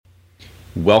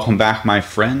Welcome back, my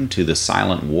friend, to The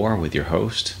Silent War with your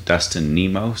host, Dustin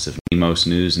Nemos of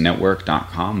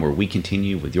NemosNewsNetwork.com, where we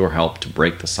continue with your help to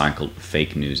break the cycle of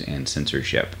fake news and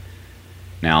censorship.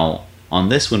 Now, on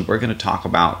this one, we're going to talk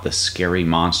about the scary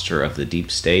monster of the deep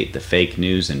state, the fake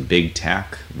news and big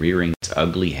tech, rearing its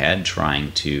ugly head,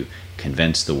 trying to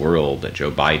convince the world that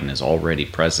Joe Biden is already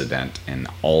president in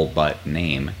all but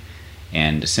name,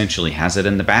 and essentially has it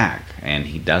in the bag, and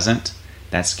he doesn't.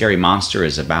 That scary monster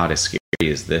is about as scary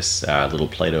as this little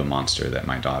Play-Doh monster that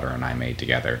my daughter and I made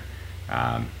together.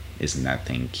 Isn't that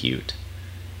thing cute?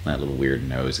 That little weird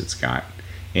nose it's got.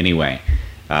 Anyway,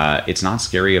 it's not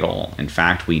scary at all. In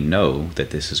fact, we know that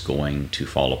this is going to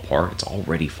fall apart. It's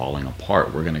already falling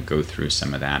apart. We're going to go through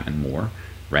some of that and more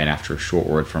right after a short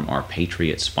word from our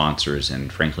Patriot sponsors,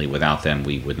 and frankly, without them,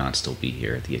 we would not still be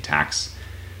here. The attacks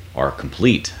are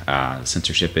complete.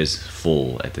 Censorship is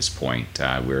full at this point.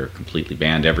 We're completely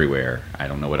banned everywhere. I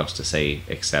don't know what else to say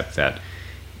except that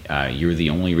you're the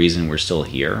only reason we're still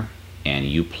here, and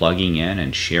you plugging in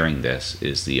and sharing this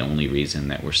is the only reason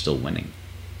that we're still winning.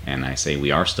 And I say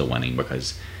we are still winning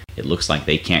because it looks like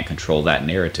they can't control that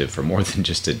narrative for more than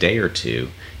just a day or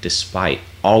two, despite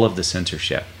all of the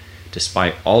censorship,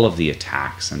 despite all of the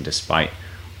attacks, and despite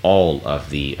all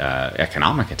of the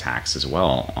economic attacks as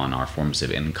well on our forms of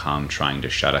income, trying to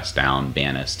shut us down,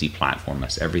 ban us, deplatform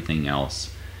us, everything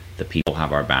else. The people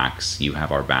have our backs, you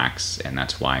have our backs, and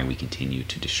that's why we continue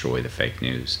to destroy the fake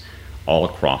news all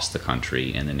across the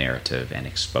country in the narrative and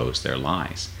expose their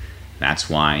lies. That's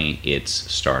why it's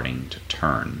starting to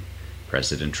turn.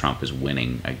 President Trump is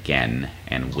winning again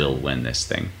and will win this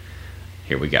thing.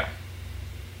 Here we go.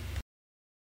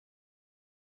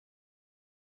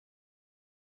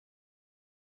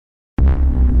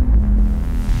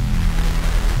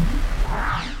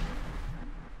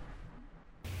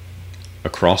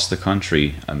 Across the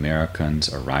country, Americans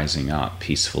are rising up,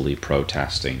 peacefully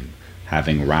protesting,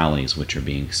 having rallies which are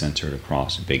being censored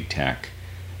across big tech,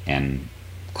 and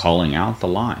calling out the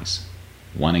lies.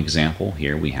 One example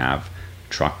here, we have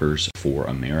Truckers for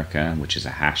America, which is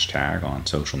a hashtag on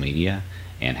social media,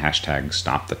 and hashtag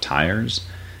Stop the Tires.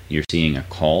 You're seeing a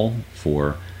call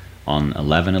for, on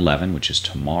 11/11, which is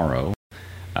tomorrow,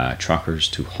 truckers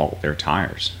to halt their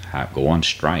tires, go on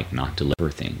strike, not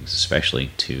deliver things, especially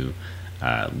to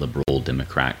liberal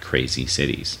Democrat crazy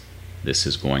cities. This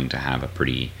is going to have a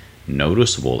pretty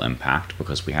noticeable impact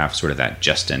because we have sort of that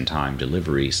just-in-time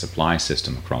delivery supply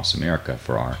system across America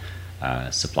for our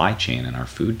supply chain and our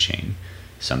food chain.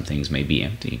 Some things may be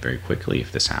empty very quickly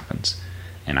if this happens,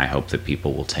 and I hope that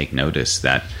people will take notice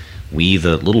that we,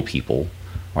 the little people,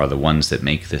 are the ones that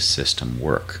make this system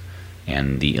work,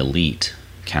 and the elite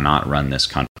cannot run this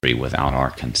country without our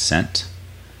consent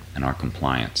and our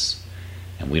compliance.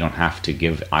 And we don't have to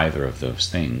give either of those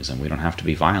things, and we don't have to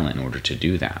be violent in order to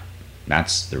do that.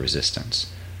 That's the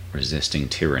resistance. Resisting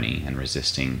tyranny and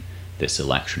resisting this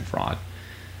election fraud.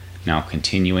 Now,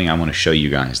 continuing, I want to show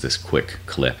you guys this quick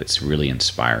clip. It's really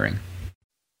inspiring.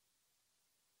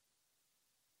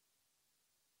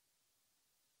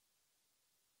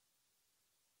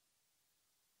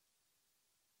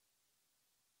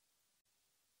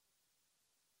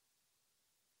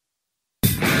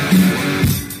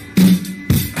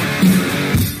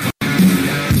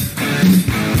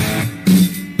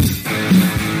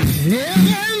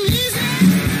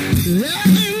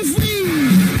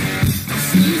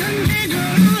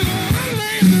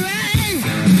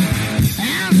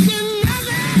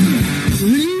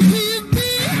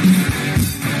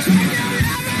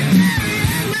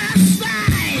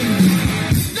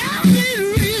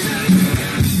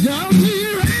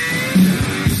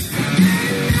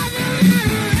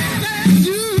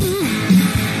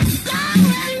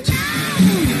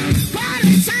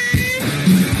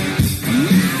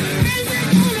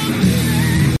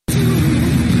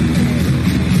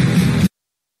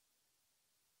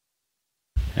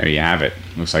 There you have it.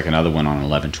 Looks like another one on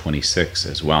 11/26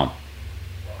 as well.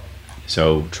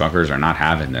 So truckers are not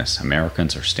having this.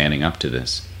 Americans are standing up to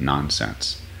this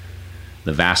nonsense.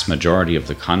 The vast majority of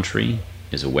the country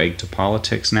is awake to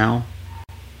politics now,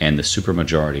 and the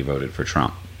supermajority voted for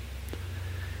Trump.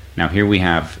 Now here we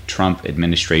have Trump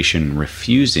administration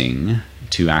refusing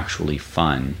to actually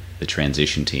fund the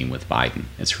transition team with Biden.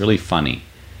 It's really funny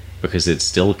because it's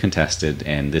still contested,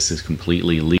 and this is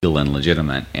completely legal and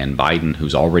legitimate, and Biden,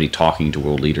 who's already talking to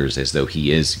world leaders as though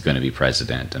he is going to be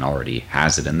president and already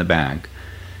has it in the bag,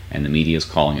 and the media is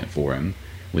calling it for him,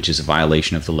 which is a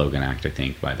violation of the Logan Act, I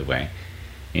think, by the way.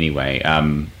 Anyway,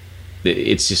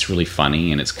 it's just really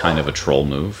funny, and it's kind of a troll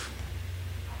move.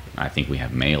 I think we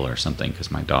have mail or something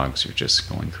because my dogs are just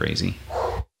going crazy.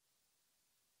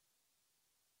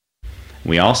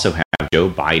 We also have Joe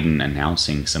Biden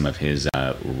announcing some of his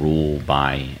rule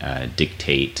by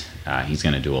dictate. He's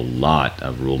going to do a lot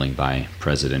of ruling by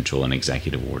presidential and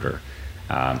executive order.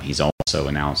 He's also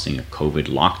announcing a COVID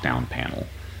lockdown panel,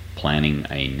 planning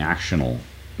a national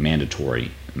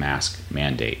mandatory mask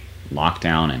mandate,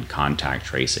 lockdown and contact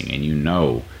tracing. And you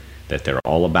know that they're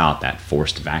all about that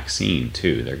forced vaccine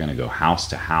too. They're going to go house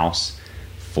to house,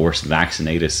 force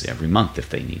vaccinate us every month if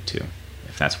they need to,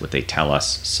 if that's what they tell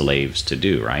us slaves to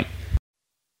do, right?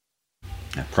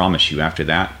 I promise you, after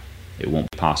that, it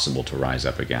won't be possible to rise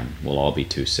up again. We'll all be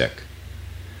too sick.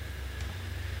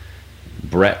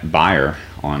 Brett Baier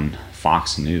on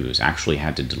Fox News actually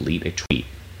had to delete a tweet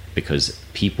because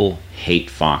people hate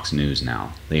Fox News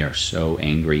now. They are so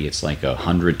angry. It's like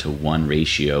 100-to-1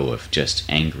 ratio of just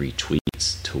angry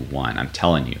tweets to one. I'm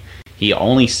telling you. He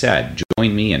only said,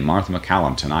 join me and Martha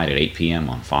MacCallum tonight at 8 p.m.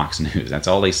 on Fox News. That's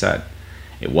all they said.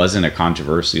 It wasn't a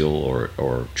controversial or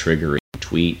triggering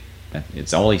tweet.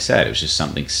 It's all he said. It was just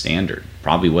something standard.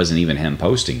 Probably wasn't even him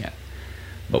posting it.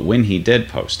 But when he did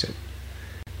post it,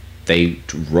 they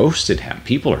roasted him.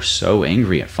 People are so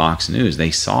angry at Fox News.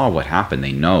 They saw what happened.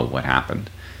 They know what happened.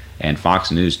 And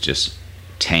Fox News just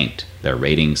tanked their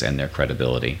ratings and their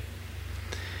credibility.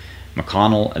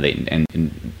 McConnell,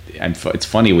 and it's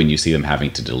funny when you see them having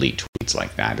to delete tweets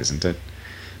like that, isn't it?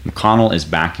 McConnell is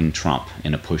backing Trump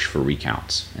in a push for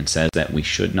recounts and says that we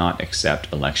should not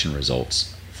accept election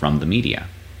results from the media.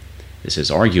 This is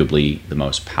arguably the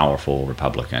most powerful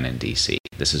Republican in D.C.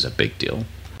 This is a big deal.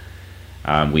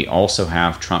 We also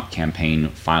have Trump campaign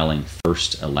filing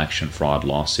first election fraud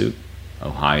lawsuit.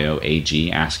 Ohio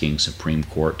AG asking Supreme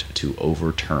Court to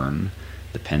overturn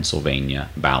the Pennsylvania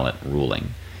ballot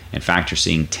ruling. In fact, you're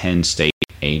seeing 10 state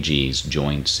AGs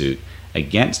join suit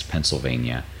against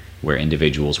Pennsylvania, where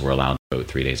individuals were allowed to vote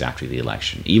 3 days after the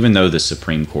election. Even though the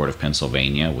Supreme Court of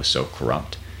Pennsylvania was so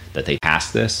corrupt that they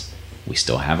passed this, we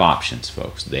still have options,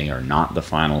 folks. They are not the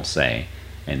final say,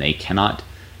 and they cannot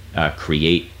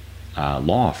create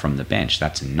law from the bench.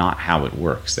 That's not how it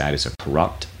works. That is a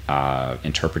corrupt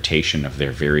interpretation of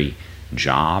their very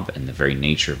job and the very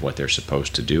nature of what they're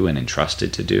supposed to do and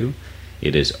entrusted to do.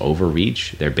 It is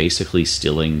overreach. They're basically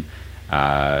stealing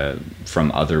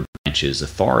from other branches'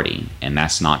 authority, and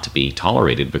that's not to be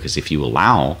tolerated, because if you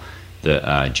allow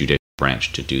the judicial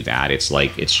branch to do that,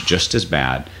 it's just as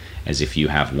bad as if you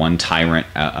have one tyrant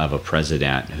of a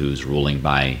president who's ruling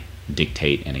by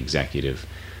dictate and executive,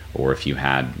 or if you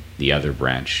had the other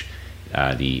branch,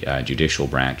 the judicial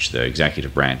branch, the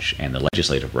executive branch, and the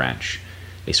legislative branch.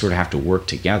 They sort of have to work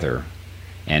together,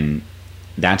 and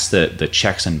that's the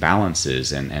checks and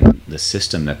balances and the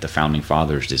system that the Founding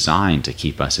Fathers designed to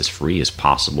keep us as free as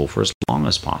possible for as long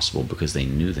as possible, because they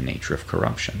knew the nature of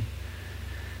corruption.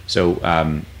 So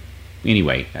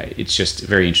anyway, it's just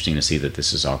very interesting to see that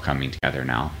this is all coming together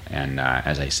now. And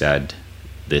as I said,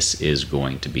 this is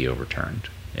going to be overturned.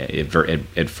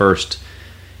 At first,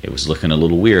 it was looking a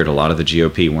little weird. A lot of the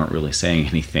GOP weren't really saying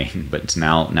anything, but it's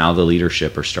now the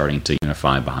leadership are starting to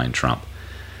unify behind Trump.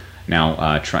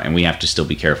 Now, and we have to still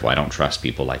be careful. I don't trust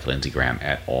people like Lindsey Graham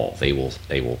at all. They will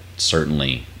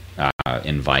certainly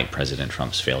invite President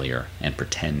Trump's failure and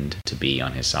pretend to be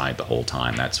on his side the whole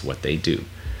time. That's what they do.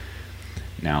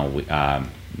 Now, we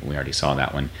already saw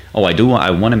that one. Oh, I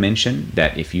want to mention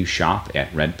that if you shop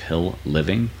at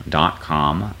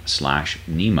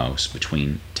redpillliving.com/Nemos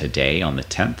between today on the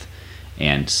 10th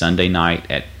and Sunday night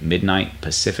at midnight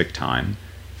Pacific time,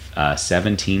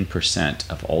 17%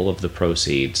 of all of the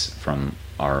proceeds from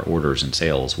our orders and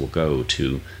sales will go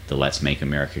to the Let's Make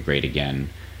America Great Again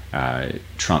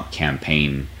Trump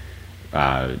campaign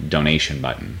donation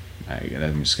button.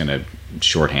 I'm just going to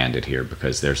shorthand it here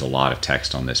because there's a lot of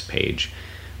text on this page.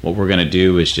 What we're going to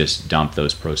do is just dump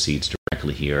those proceeds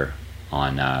directly here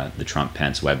on the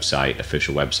Trump-Pence website,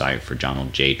 official website for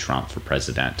Donald J. Trump for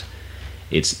president.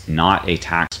 It's not a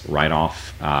tax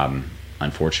write-off,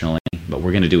 unfortunately, but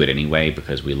we're going to do it anyway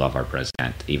because we love our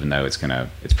president, even though it's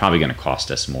probably going to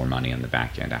cost us more money on the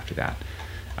back end after that.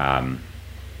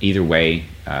 Either way,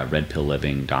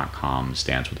 redpillliving.com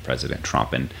stands with President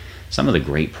Trump. And some of the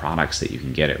great products that you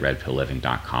can get at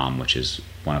redpillliving.com, which is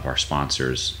one of our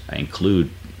sponsors, include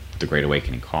the Great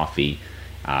Awakening coffee.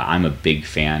 I'm a big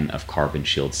fan of Carbon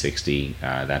Shield 60.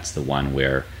 That's the one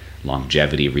where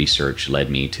longevity research led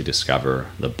me to discover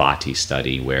the Bati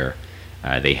study, where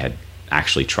they had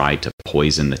actually tried to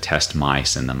poison the test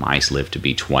mice, and the mice lived to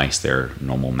be twice their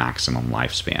normal maximum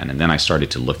lifespan. And then I started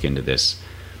to look into this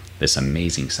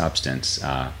amazing substance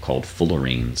called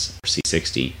fullerenes, or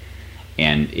C60,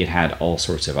 and it had all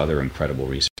sorts of other incredible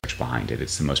research behind it.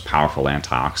 It's the most powerful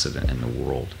antioxidant in the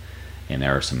world. and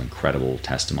there are some incredible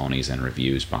testimonies and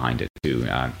reviews behind it too.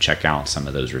 Check out some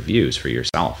of those reviews for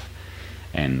yourself.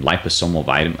 And liposomal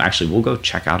vitamin, actually we'll go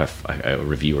check out a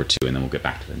review or two and then we'll get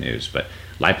back to the news. But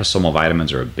liposomal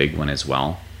vitamins are a big one as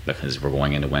well, because we're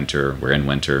going into winter. We're in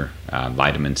winter.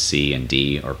 Vitamin C and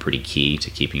D are pretty key to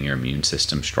keeping your immune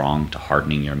system strong, to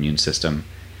hardening your immune system,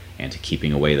 and to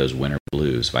keeping away those winter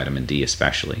blues, vitamin D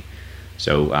especially.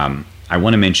 So I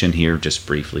want to mention here just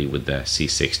briefly with the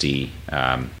C60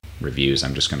 reviews,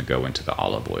 I'm just going to go into the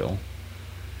olive oil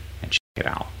and check it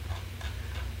out.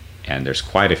 And there's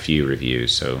quite a few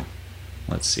reviews, so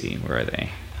let's see, where are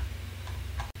they?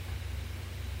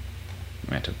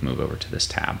 We have to move over to this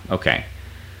tab. Okay.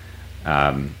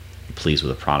 Pleased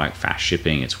with the product, fast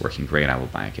shipping, it's working great, I will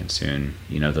buy again soon.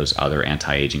 You know, those other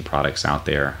anti-aging products out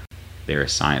there, there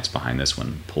is science behind this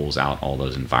one, pulls out all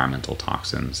those environmental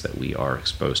toxins that we are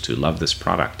exposed to. Love this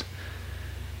product.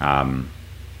 I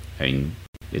mean,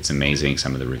 it's amazing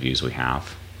some of the reviews we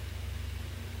have.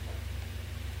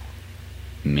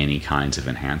 Many kinds of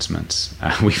enhancements.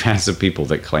 We've had some people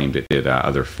that claimed it did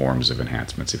other forms of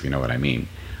enhancements, if you know what I mean.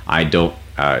 I don't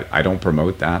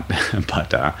promote that,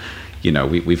 but you know,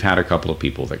 we've had a couple of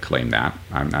people that claim that.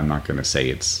 I'm not going to say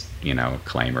it's, you know, a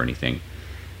claim or anything.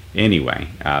 Anyway,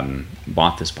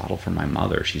 bought this bottle for my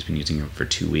mother. She's been using it for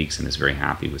 2 weeks and is very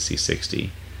happy with C60.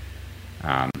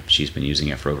 She's been using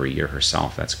it for over a year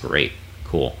herself. That's great.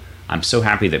 Cool. I'm so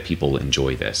happy that people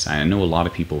enjoy this. I know a lot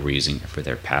of people were using it for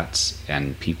their pets,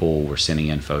 and people were sending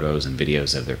in photos and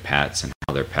videos of their pets and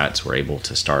how their pets were able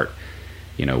to start,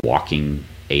 you know, walking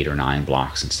 8 or 9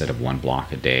 blocks instead of 1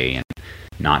 block a day, and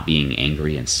not being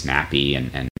angry and snappy,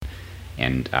 and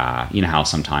you know how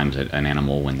sometimes an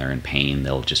animal, when they're in pain,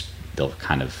 they'll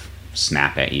kind of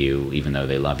snap at you even though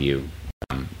they love you.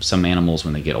 Some animals,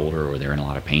 when they get older or they're in a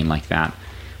lot of pain like that,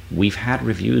 we've had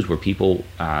reviews where people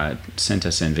sent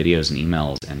us in videos and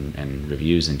emails and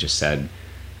reviews and just said,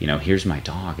 you know, here's my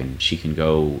dog and she can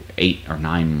go 8 or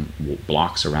 9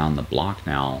 blocks around the block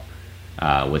now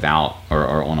without,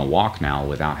 or on a walk now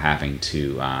without having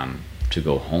to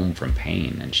go home from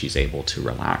pain, and she's able to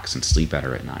relax and sleep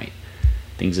better at night.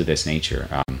 Things of this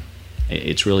nature.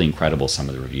 It's really incredible, some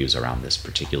of the reviews around this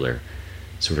particular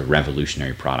sort of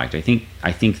revolutionary product. I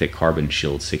think that Carbon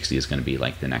Shield 60 is going to be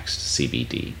like the next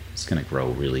CBD. It's going to grow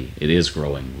really, it is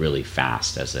growing really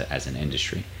fast as an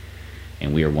industry,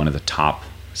 and we are one of the top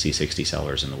C60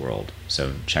 sellers in the world.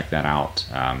 So check that out.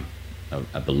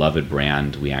 A beloved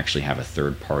brand. We actually have a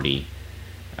third-party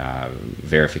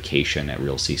verification at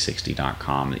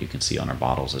realc60.com that you can see on our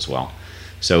bottles as well.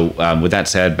 So with that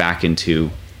said, back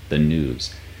into the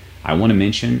news. I want to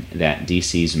mention that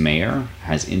DC's mayor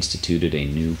has instituted a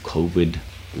new COVID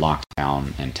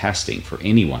lockdown and testing for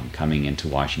anyone coming into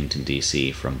Washington,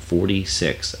 D.C. from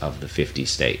 46 of the 50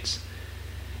 states.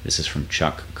 This is from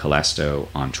Chuck Calesto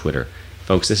on Twitter.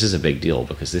 Folks, this is a big deal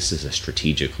because this is a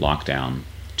strategic lockdown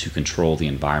to control the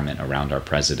environment around our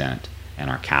president and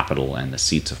our capital and the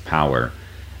seats of power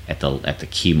at the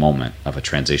key moment of a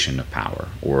transition of power,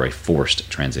 or a forced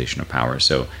transition of power.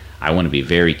 So I want to be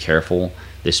very careful.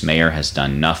 This mayor has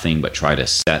done nothing but try to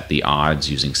set the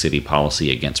odds using city policy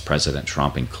against President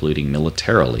Trump, including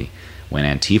militarily. When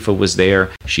Antifa was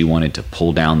there, she wanted to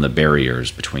pull down the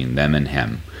barriers between them and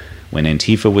him. When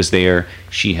Antifa was there,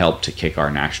 she helped to kick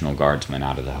our National Guardsmen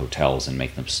out of the hotels and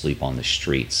make them sleep on the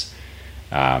streets,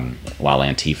 while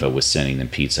Antifa was sending them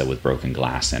pizza with broken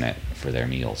glass in it for their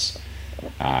meals.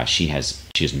 She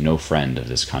is no friend of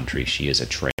this country. She is a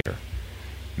traitor.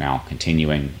 Now,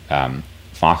 continuing,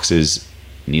 Fox's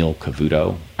Neil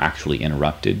Cavuto actually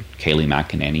interrupted Kayleigh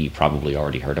McEnany. You probably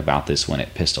already heard about this when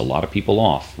it pissed a lot of people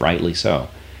off, rightly so.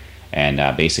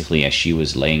 And basically, as she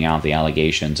was laying out the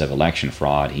allegations of election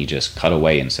fraud, he just cut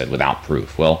away and said, without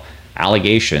proof. Well,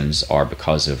 allegations are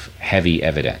because of heavy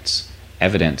evidence.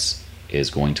 Evidence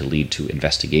is going to lead to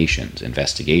investigations.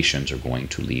 Investigations are going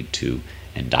to lead to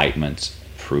indictments,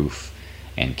 proof,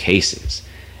 and cases.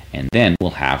 And then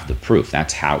we'll have the proof.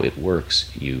 That's how it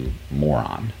works, you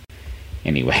moron.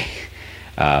 Anyway,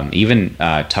 even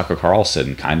Tucker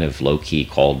Carlson kind of low-key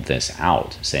called this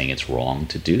out, saying it's wrong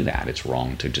to do that. It's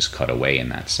wrong to just cut away in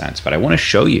that sense. But I want to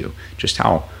show you just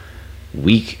how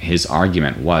weak his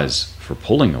argument was for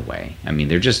pulling away. I mean,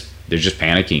 they're just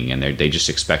panicking, and they just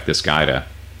expect this guy to.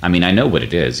 I mean, I know what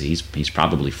it is. He's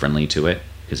probably friendly to it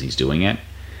because he's doing it.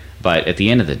 But at the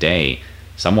end of the day,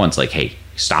 someone's like, hey,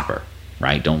 stop her,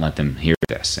 right? Don't let them hear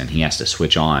this. And he has to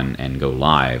switch on and go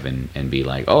live and be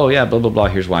like, oh, yeah, blah, blah, blah,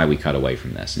 here's why we cut away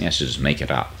from this. And he has to just make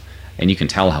it up. And you can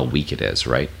tell how weak it is,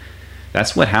 right?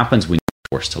 That's what happens when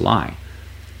you're forced to lie.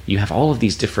 You have all of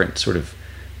these different sort of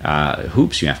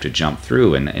hoops you have to jump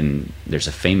through. And there's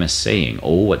a famous saying,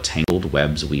 "Oh, what tangled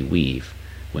webs we weave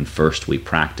when first we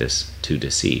practice to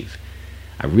deceive."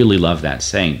 I really love that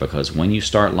saying, because when you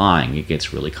start lying, it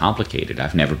gets really complicated.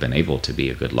 I've never been able to be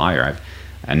a good liar.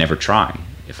 I never try.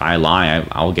 If I lie,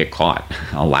 I'll get caught.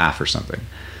 I'll laugh or something.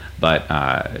 But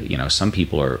some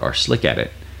people are slick at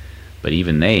it. But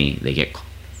even they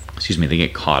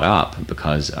get caught up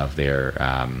because of their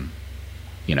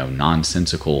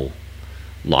nonsensical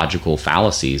logical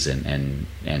fallacies and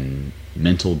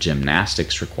mental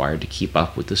gymnastics required to keep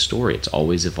up with the story. It's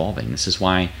always evolving. This is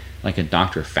why, like a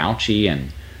Dr. Fauci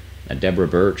and a Deborah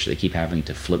Birch, they keep having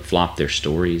to flip-flop their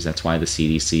stories. That's why the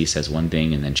CDC says one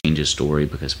thing and then changes story,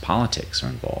 because politics are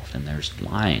involved and there's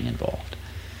lying involved.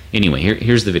 Anyway,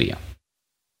 here's the video.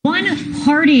 One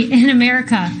party in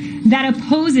America that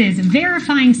opposes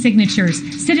verifying signatures,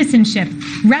 citizenship,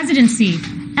 residency,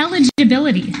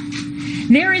 eligibility.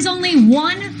 There is only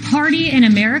one party in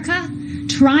America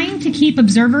trying to keep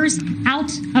observers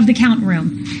out of the count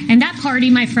room. And that party,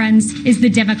 my friends, is the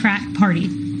Democrat Party.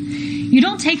 You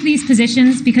don't take these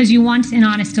positions because you want an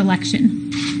honest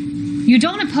election. You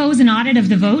don't oppose an audit of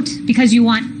the vote because you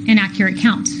want an accurate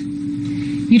count.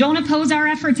 You don't oppose our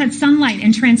efforts at sunlight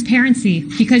and transparency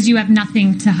because you have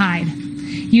nothing to hide.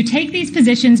 You take these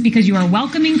positions because you are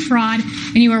welcoming fraud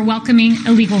and you are welcoming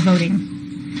illegal voting.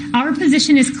 Our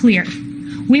position is clear.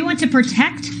 We want to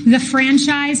protect the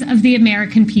franchise of the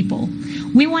American people.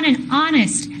 We want an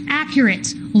honest,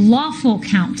 accurate, lawful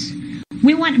count.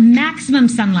 We want maximum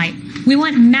sunlight. We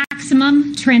want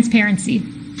maximum transparency.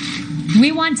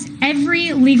 We want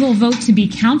every legal vote to be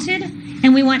counted,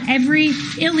 and we want every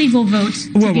illegal vote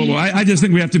to be... I just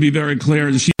think we have to be very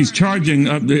clear. She's charging,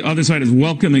 the other side is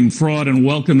welcoming fraud and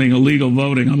welcoming illegal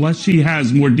voting. Unless she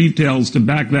has more details to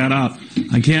back that up,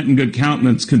 I can't in good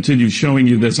countenance continue showing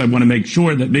you this. I want to make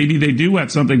sure that maybe they do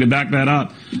have something to back that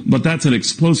up, but that's an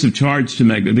explosive charge to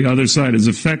make. The other side is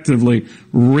effectively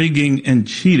rigging and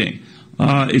cheating.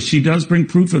 If she does bring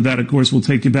proof of that, of course, we'll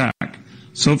take you back.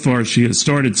 So far, she has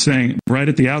started saying right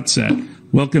at the outset,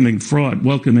 welcoming fraud,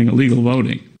 welcoming illegal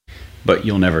voting. But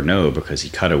you'll never know, because he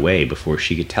cut away before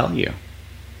she could tell you,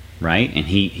 right? And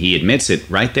he admits it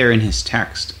right there in his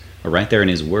text, or right there in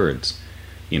his words.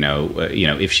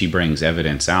 If she brings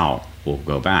evidence out, we'll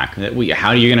go back. How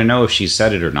are you going to know if she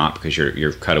said it or not? Because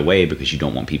you're cut away because you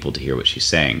don't want people to hear what she's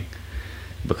saying.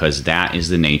 Because that is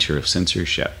the nature of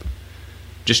censorship.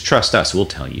 Just trust us. We'll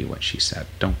tell you what she said.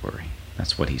 Don't worry.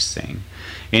 That's what he's saying.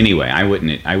 Anyway, I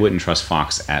wouldn't trust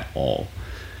Fox at all.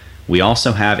 We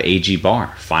also have A.G.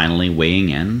 Barr finally weighing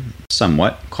in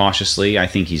somewhat cautiously. I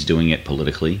think he's doing it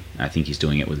politically. I think he's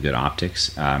doing it with good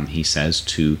optics. He says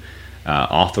to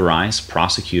authorize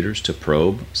prosecutors to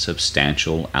probe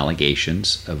substantial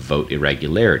allegations of vote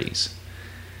irregularities,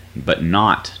 but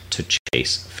not to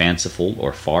chase fanciful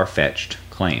or far-fetched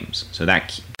claims. So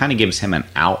that kind of gives him an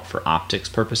out for optics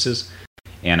purposes.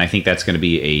 And I think that's going to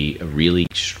be a really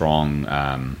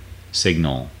strong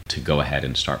signal to go ahead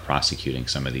and start prosecuting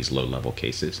some of these low-level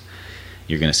cases.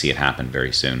 You're going to see it happen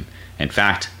very soon. In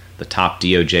fact, the top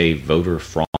DOJ voter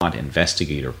fraud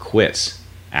investigator quits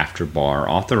after Barr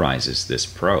authorizes this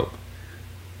probe.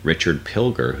 Richard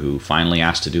Pilger, who finally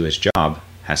asked to do his job,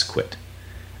 has quit.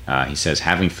 He says,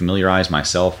 having familiarized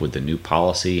myself with the new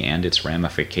policy and its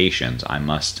ramifications, I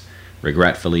must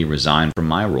regretfully resign from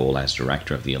my role as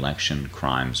director of the Election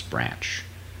Crimes Branch.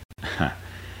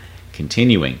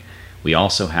 Continuing, we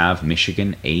also have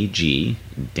Michigan AG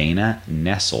Dana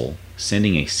Nessel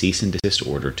sending a cease and desist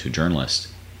order to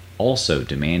journalists, also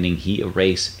demanding he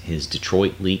erase his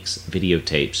Detroit Leaks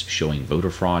videotapes showing voter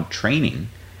fraud training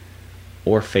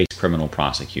or face criminal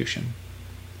prosecution.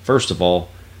 First of all,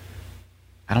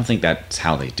 I don't think that's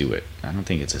how they do it. I don't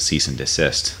think it's a cease and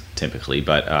desist typically,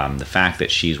 but the fact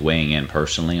that she's weighing in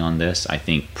personally on this, I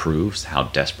think, proves how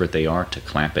desperate they are to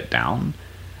clamp it down.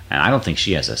 And I don't think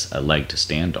she has a leg to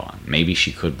stand on. Maybe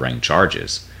she could bring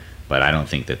charges, but I don't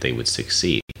think that they would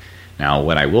succeed. Now,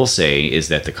 what I will say is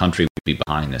that the country will be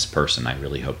behind this person. I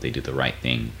really hope they do the right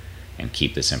thing and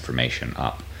keep this information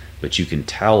up. But you can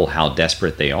tell how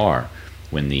desperate they are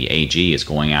when the AG is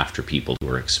going after people who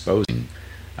are exposing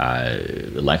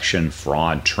election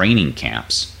fraud training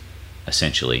camps,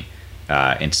 essentially,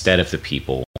 instead of the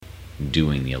people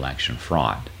doing the election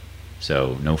fraud.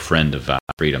 So no friend of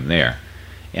freedom there.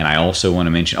 And I also want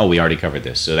to mention, we already covered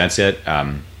this, so that's it.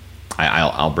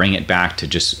 I'll bring it back to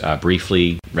just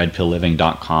briefly,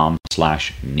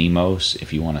 redpillliving.com/Nemos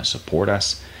if you want to support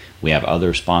us. We have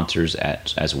other sponsors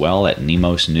as well at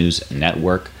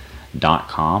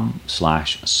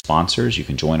nemosnewsnetwork.com/sponsors. You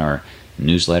can join our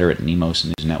newsletter at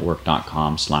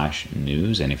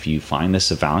nemosnewsnetwork.com/news. And if you find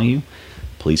this of value,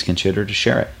 please consider to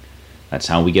share it. That's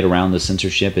how we get around the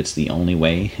censorship. It's the only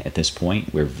way at this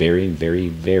point. We're very, very,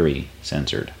 very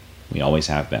censored. We always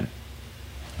have been.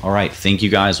 All right. Thank you,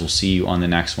 guys. We'll see you on the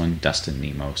next one. Dustin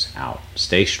Nemos out.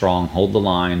 Stay strong. Hold the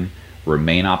line.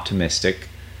 Remain optimistic.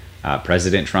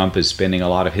 President Trump is spending a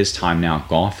lot of his time now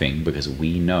golfing because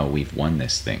we know we've won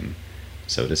this thing.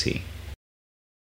 So does he.